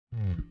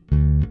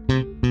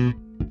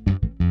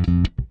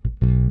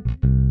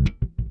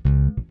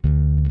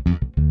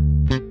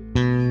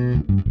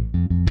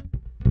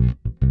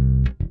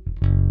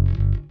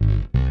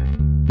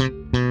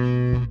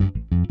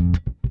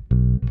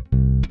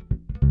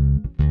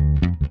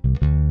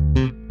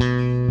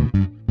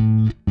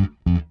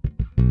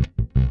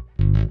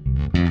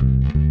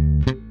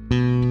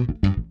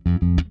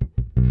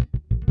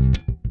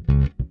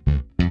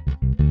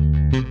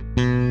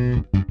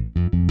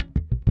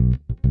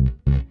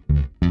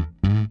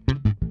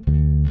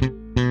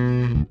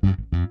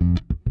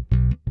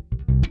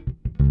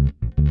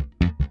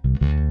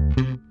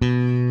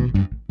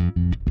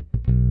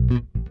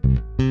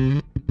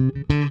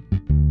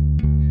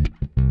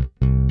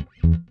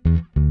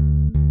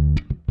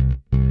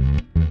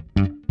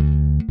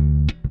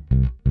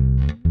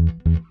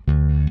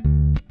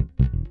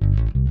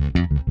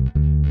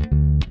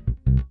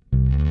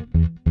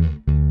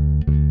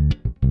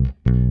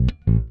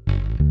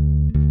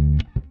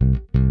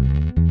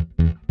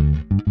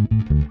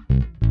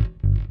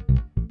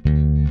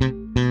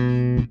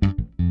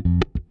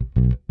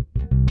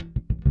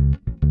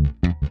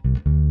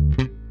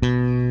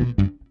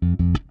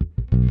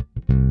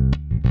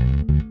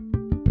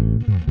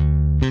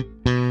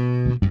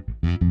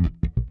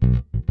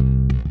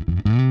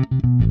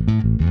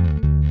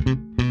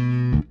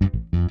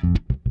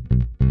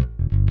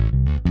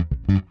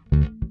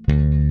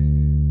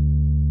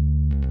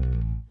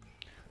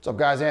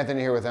guys? Anthony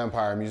here with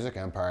Empire Music,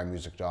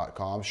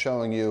 empiremusic.com,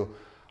 showing you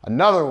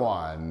another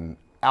one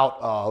out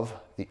of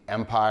the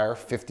Empire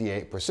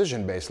 58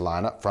 Precision bass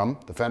lineup from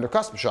the Fender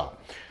Custom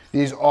Shop.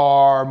 These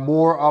are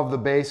more of the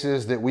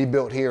basses that we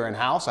built here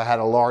in-house. I had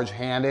a large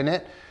hand in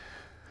it.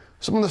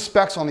 Some of the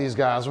specs on these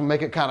guys, we'll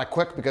make it kind of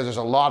quick because there's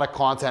a lot of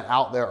content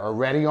out there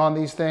already on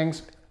these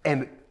things.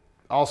 And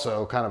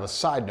also, kind of a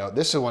side note,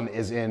 this one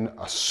is in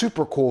a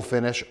super cool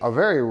finish, a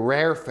very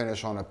rare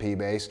finish on a P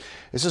bass.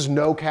 This is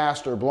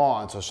Nocaster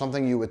blonde, so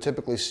something you would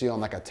typically see on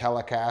like a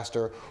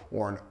Telecaster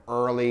or an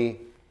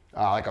early,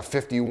 like a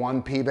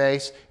 51 P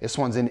bass. This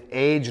one's in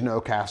aged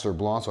Nocaster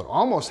blonde, so it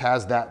almost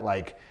has that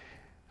like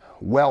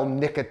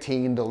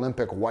well-nicotined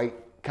Olympic white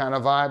kind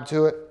of vibe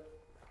to it,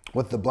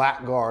 with the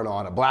black guard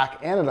on it, black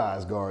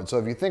anodized guard. So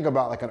if you think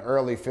about like an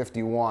early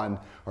 51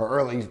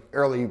 or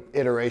early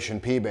iteration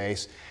P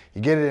bass,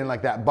 you get it in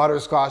like that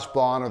butterscotch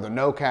blonde or the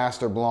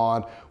Nocaster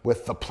blonde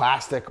with the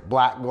plastic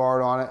black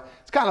guard on it.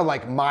 It's kind of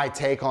like my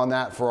take on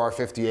that for our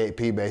 58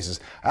 P basses.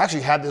 I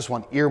actually had this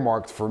one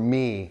earmarked for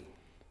me,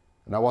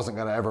 and I wasn't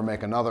gonna ever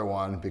make another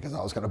one because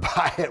I was gonna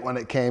buy it when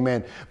it came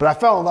in. But I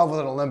fell in love with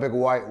an Olympic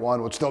white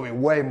one, which there'll be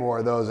way more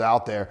of those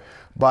out there.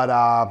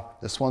 But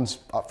this one's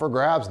up for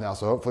grabs now,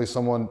 so hopefully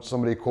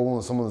somebody cool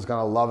and someone that's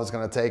gonna love it's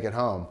gonna take it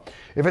home.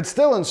 If it's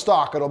still in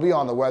stock, it'll be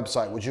on the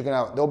website, which you can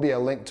have. There'll be a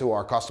link to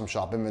our custom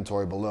shop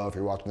inventory below if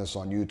you're watching this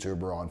on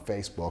YouTube or on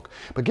Facebook.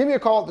 But give me a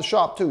call at the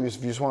shop too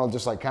if you just wanna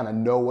just like kind of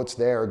know what's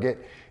there or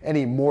get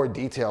any more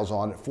details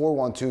on it.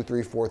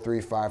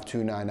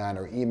 412-343-5299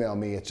 or email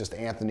me. It's just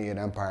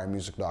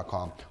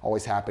anthony@empiremusic.com.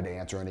 Always happy to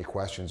answer any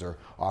questions or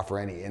offer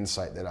any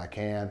insight that I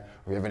can. Or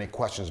if you have any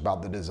questions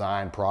about the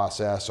design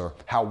process or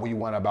how we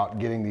went about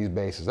getting these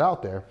basses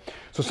out there.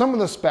 So some of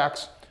the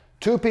specs: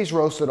 2-piece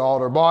roasted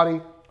alder body,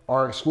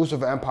 our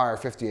exclusive Empire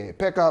 58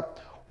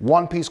 pickup,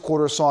 1-piece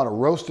quarter saw and a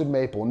roasted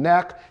maple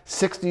neck,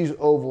 60s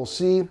oval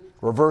C,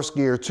 reverse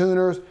gear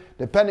tuners.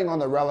 Depending on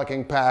the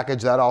relicking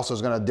package, that also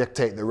is going to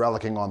dictate the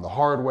relicking on the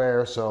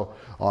hardware. So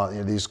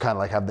these kind of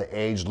like have the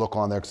aged look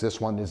on there because this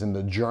one is in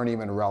the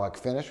Journeyman relic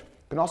finish. You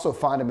can also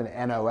find them in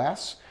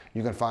NOS.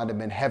 You can find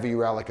them in heavy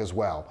relic as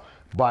well.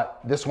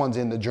 But this one's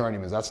in the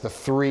Journeyman. That's the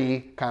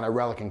 3 kind of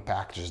relicking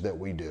packages that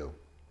we do.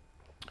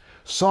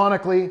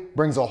 Sonically,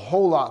 brings a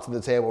whole lot to the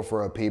table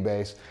for a P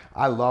bass.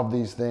 I love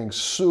these things.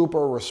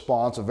 Super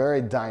responsive,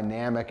 very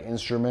dynamic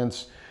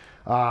instruments.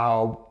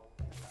 Full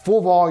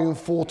volume,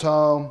 full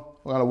tone.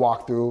 We're gonna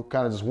walk through,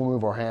 kind of just we'll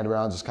move our hand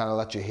around, just kind of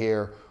let you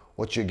hear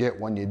what you get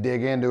when you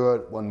dig into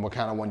it, when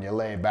you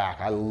lay back.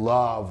 I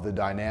love the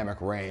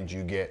dynamic range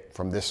you get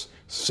from this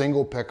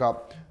single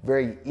pickup.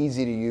 Very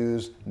easy to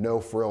use, no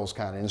frills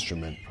kind of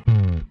instrument.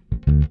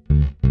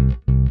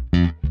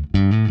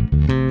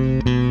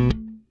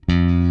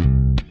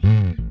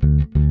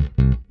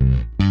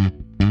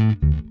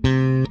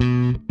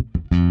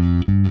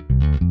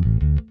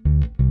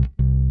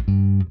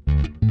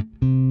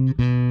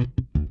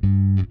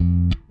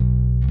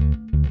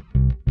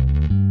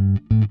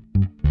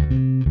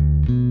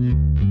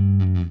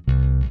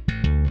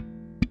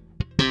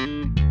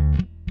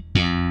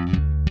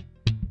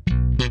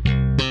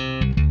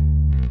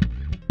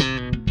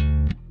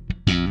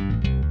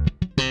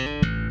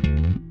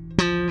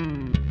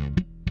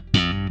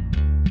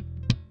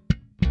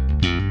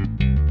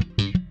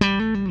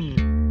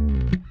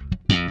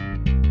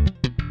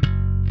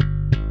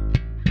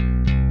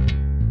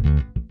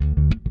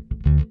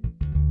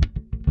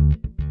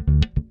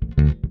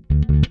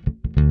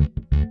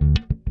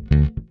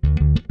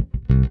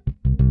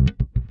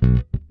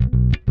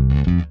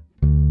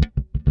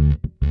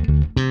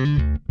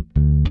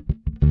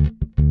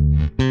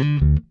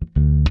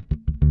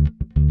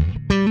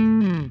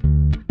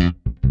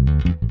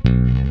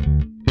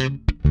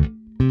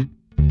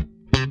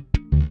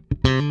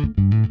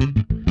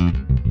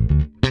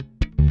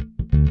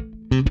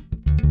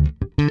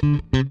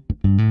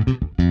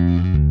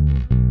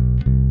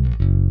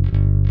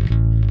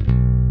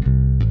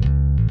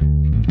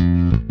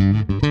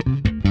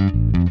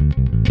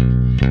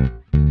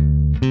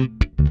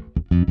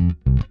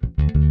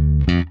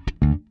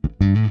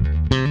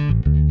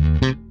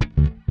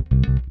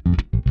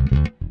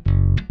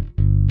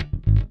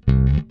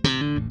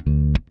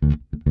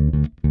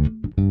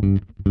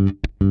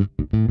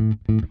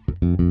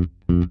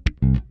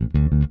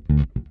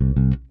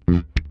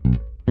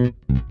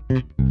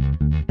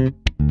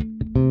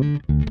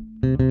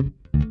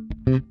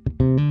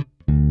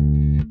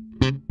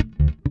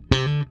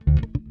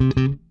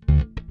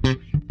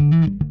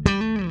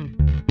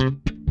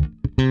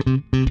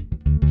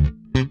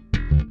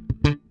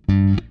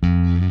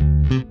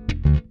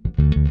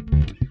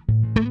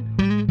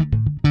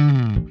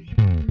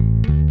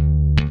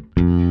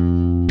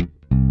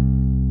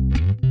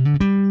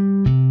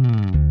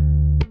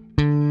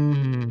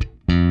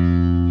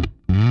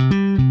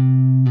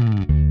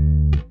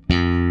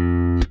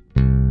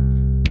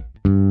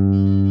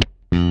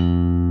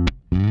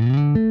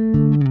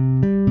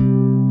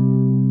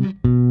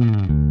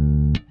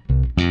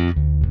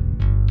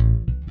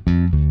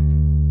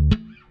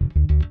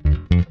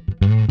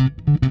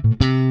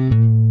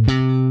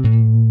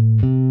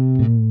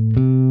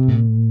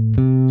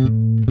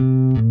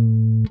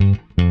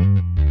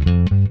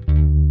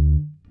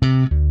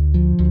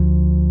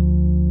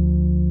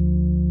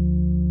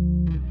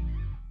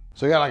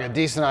 So you got like a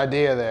decent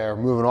idea there,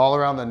 moving all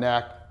around the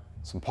neck,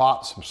 some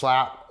pop, some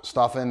slap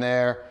stuff in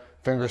there,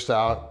 finger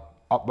style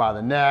up by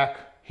the neck,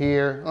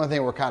 here. The only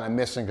thing we're kind of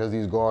missing because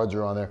these guards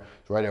are on there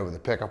is right over the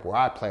pickup where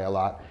I play a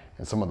lot,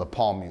 and some of the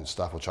palm mute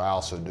stuff, which I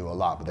also do a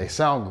lot. But they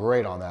sound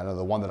great on that.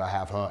 The one that I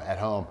have at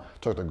home,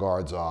 took the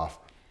guards off.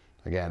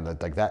 Again,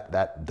 like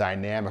that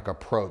dynamic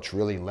approach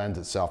really lends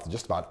itself to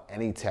just about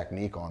any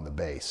technique on the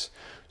bass.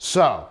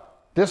 So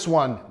this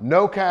one,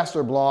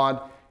 Nocaster Blonde.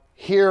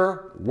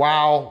 Here,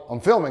 while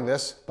I'm filming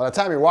this, by the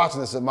time you're watching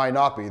this, it might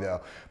not be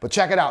though. But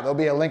check it out. There'll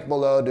be a link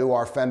below to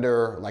our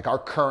Fender, like our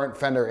current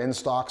Fender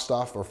in-stock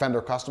stuff or Fender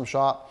Custom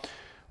Shop.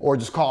 Or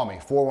just call me,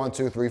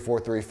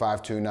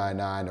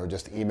 412-343-5299, or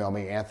just email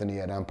me,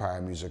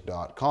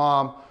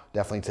 anthony@empiremusic.com.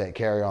 Definitely take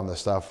care of you on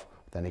this stuff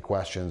with any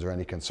questions or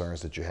any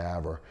concerns that you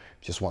have, or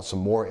just want some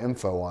more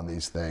info on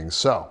these things.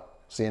 So,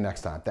 see you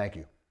next time. Thank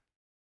you.